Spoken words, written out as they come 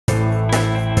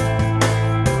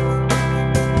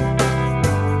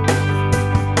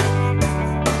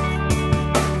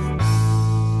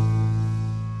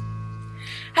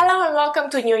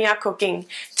to Nyonya Cooking.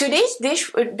 Today's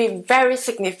dish would be very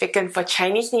significant for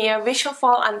Chinese New Year, which will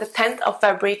fall on the 10th of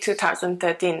February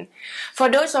 2013. For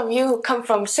those of you who come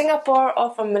from Singapore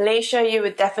or from Malaysia, you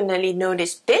would definitely know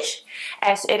this dish,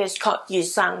 as it is called Yee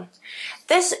Sang.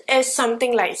 This is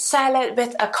something like salad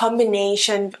with a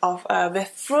combination of with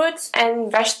fruits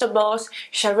and vegetables,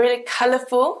 which are really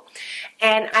colorful.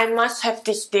 And I must have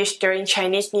this dish during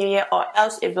Chinese New Year, or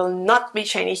else it will not be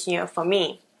Chinese New Year for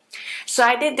me. So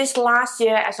I did this last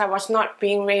year as I was not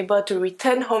being able to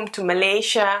return home to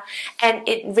Malaysia, and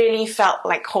it really felt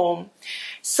like home.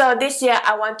 So this year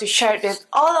I want to share it with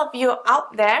all of you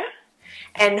out there,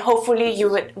 and hopefully you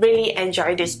would really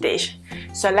enjoy this dish.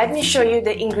 So let me show you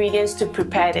the ingredients to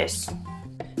prepare this.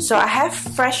 So I have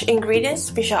fresh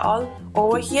ingredients which are all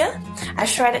over here. I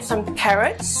shredded some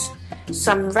carrots,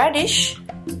 some radish.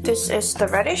 This is the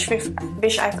radish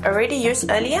which I've already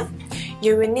used earlier.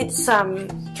 You will need some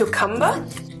cucumber,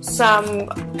 some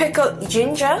pickled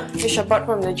ginger which I bought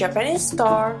from the Japanese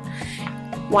store,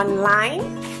 1 lime,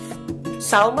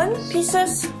 salmon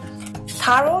pieces,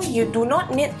 taro. You do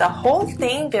not need the whole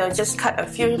thing, we'll just cut a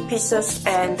few pieces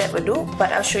and that will do,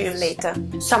 but I'll show you later.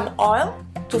 Some oil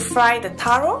to fry the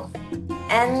taro,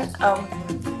 and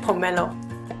pomelo.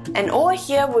 And over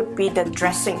here would be the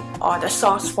dressing or the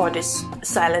sauce for this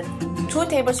salad. 2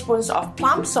 tablespoons of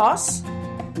plum sauce,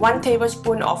 1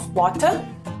 tablespoon of water,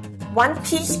 1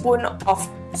 teaspoon of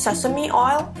sesame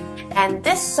oil, and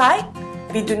this side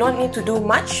we do not need to do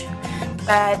much,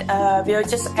 but we'll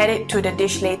just add it to the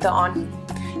dish later on.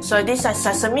 So these are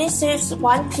sesame seeds,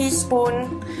 1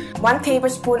 teaspoon, 1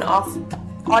 tablespoon of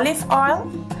olive oil,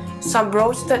 some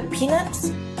roasted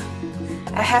peanuts.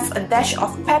 I have a dash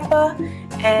of pepper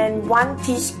and 1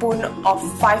 teaspoon of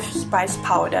 5-spice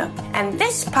powder. And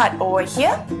this part over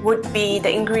here would be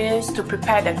the ingredients to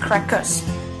prepare the crackers.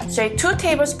 So 2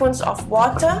 tablespoons of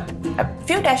water, a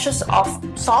few dashes of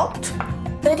salt,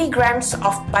 30 grams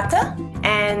of butter,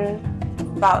 and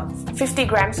about 50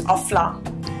 grams of flour.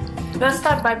 We'll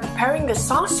start by preparing the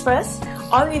sauce first.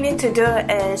 All you need to do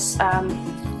is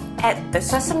add the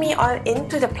sesame oil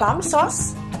into the plum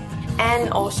sauce and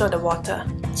also the water.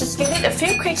 Just give it a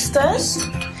few quick stirs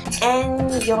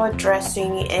and your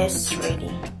dressing is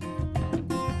ready.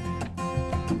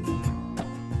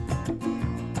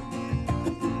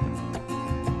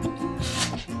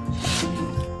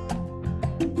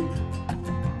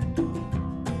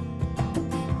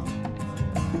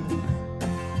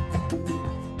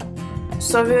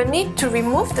 So we'll need to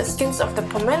remove the skins of the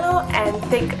pomelo and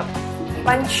take a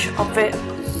bunch of it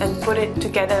and put it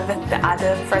together with the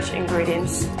other fresh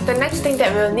ingredients. The next thing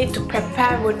that we'll need to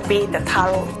prepare would be the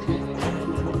taro.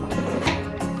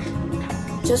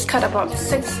 Just cut about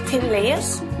 6 thin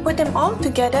layers. Put them all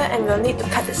together and we'll need to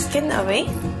cut the skin away.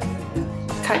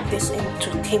 Cut this into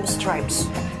thin stripes.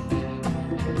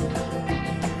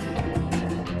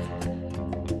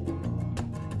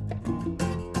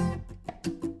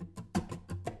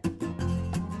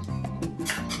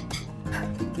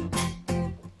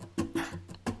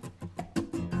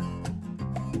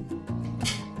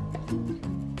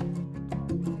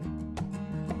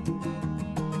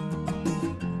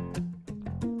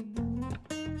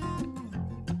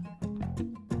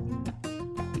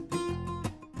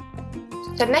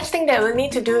 The next thing that we'll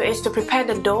need to do is to prepare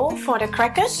the dough for the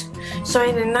crackers. So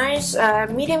in a nice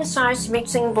medium-sized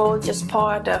mixing bowl, just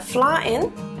pour the flour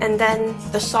in and then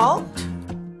the salt.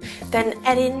 Then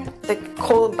add in the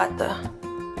cold butter.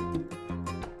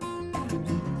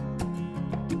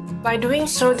 By doing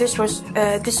so, this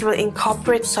will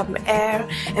incorporate some air,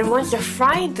 and once you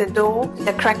fry the dough,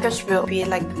 the crackers will be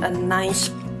like a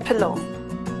nice pillow.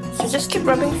 So just keep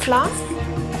rubbing flour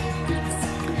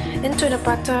into the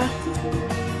butter.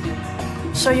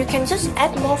 So you can just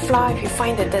add more flour if you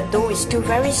find that the dough is still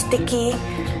very sticky,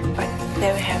 but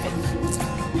there we have it.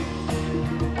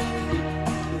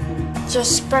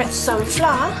 Just spread some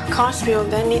flour, because we will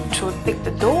then need to take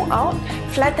the dough out,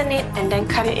 flatten it, and then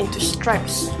cut it into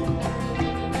stripes.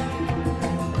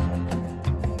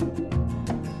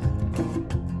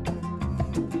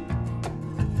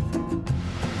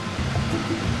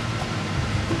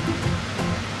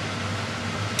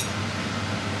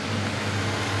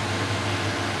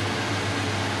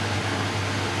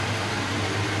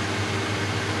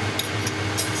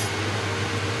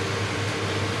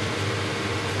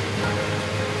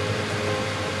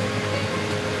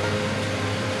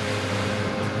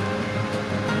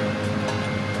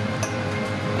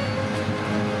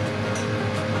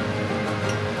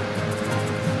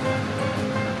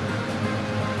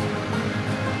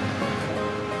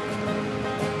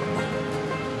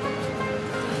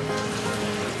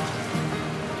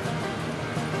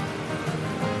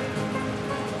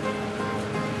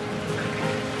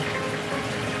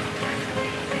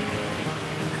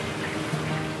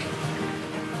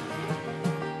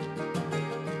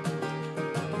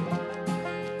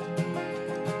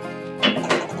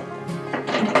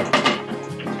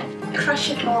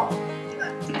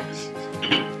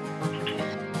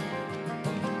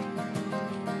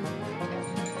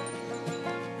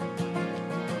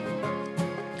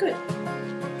 Good.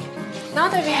 Now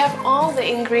that we have all the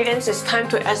ingredients, it's time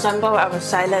to assemble our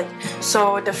salad.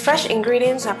 So the fresh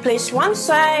ingredients are placed one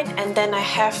side, and then I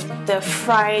have the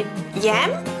fried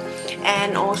yam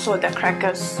and also the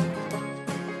crackers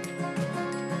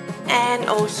and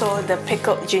also the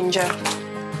pickled ginger.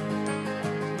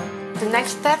 The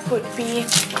next step would be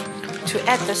to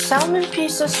add the salmon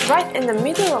pieces right in the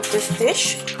middle of this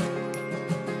dish.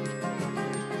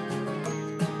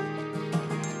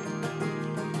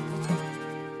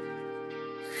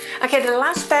 Okay, the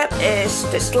last step is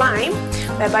the slime,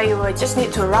 whereby you will just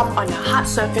need to rub on a hard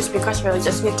surface because we'll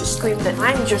just need to squeeze the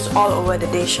lime juice all over the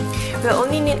dish. We'll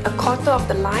only need a quarter of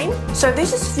the lime. So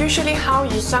this is usually how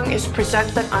Yee Sang is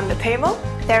presented on the table.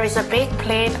 There is a big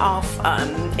plate of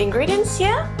ingredients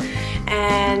here,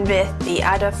 and with the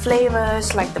other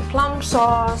flavors like the plum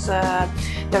sauce,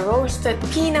 the roasted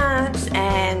peanuts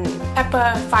and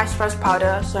pepper, 5-spice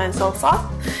powder, so on and so forth.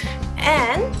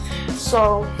 And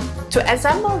so to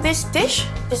assemble this dish,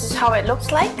 this is how it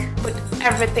looks like. Put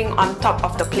everything on top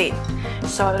of the plate.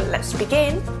 So let's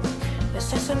begin. The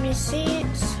sesame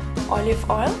seeds, olive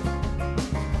oil,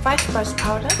 5-spice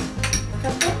powder,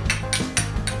 pepper,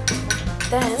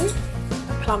 then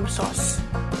plum sauce.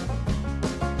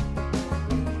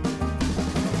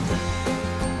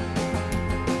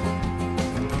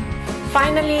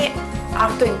 Finally,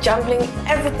 after jumbling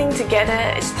everything together,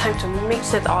 it's time to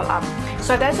mix it all up.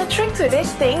 So there's a trick to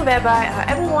this thing whereby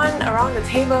everyone around the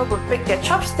table would pick their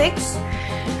chopsticks,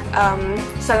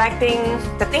 selecting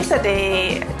the things that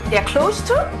they are close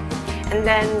to, and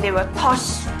then they will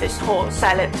toss this whole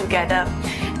salad together.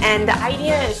 And the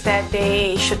idea is that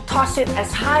they should toss it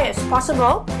as high as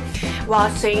possible while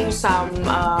saying some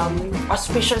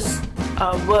auspicious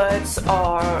words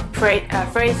or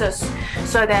phrases,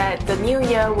 so that the new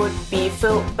year would be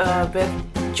filled with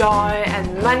joy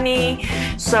and money.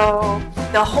 So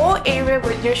the whole area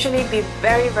would usually be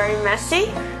very messy.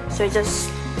 So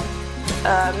just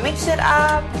mix it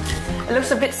up. It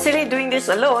looks a bit silly doing this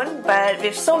alone, but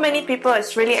with so many people,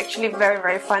 it's really actually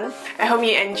very fun. I hope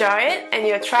you enjoy it and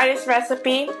you'll try this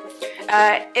recipe.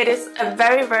 It is a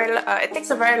it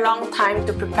takes a very long time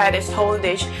to prepare this whole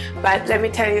dish, but let me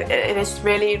tell you, it is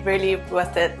really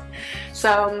worth it.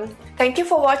 So thank you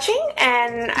for watching,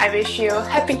 and I wish you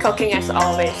happy cooking as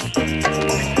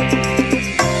always.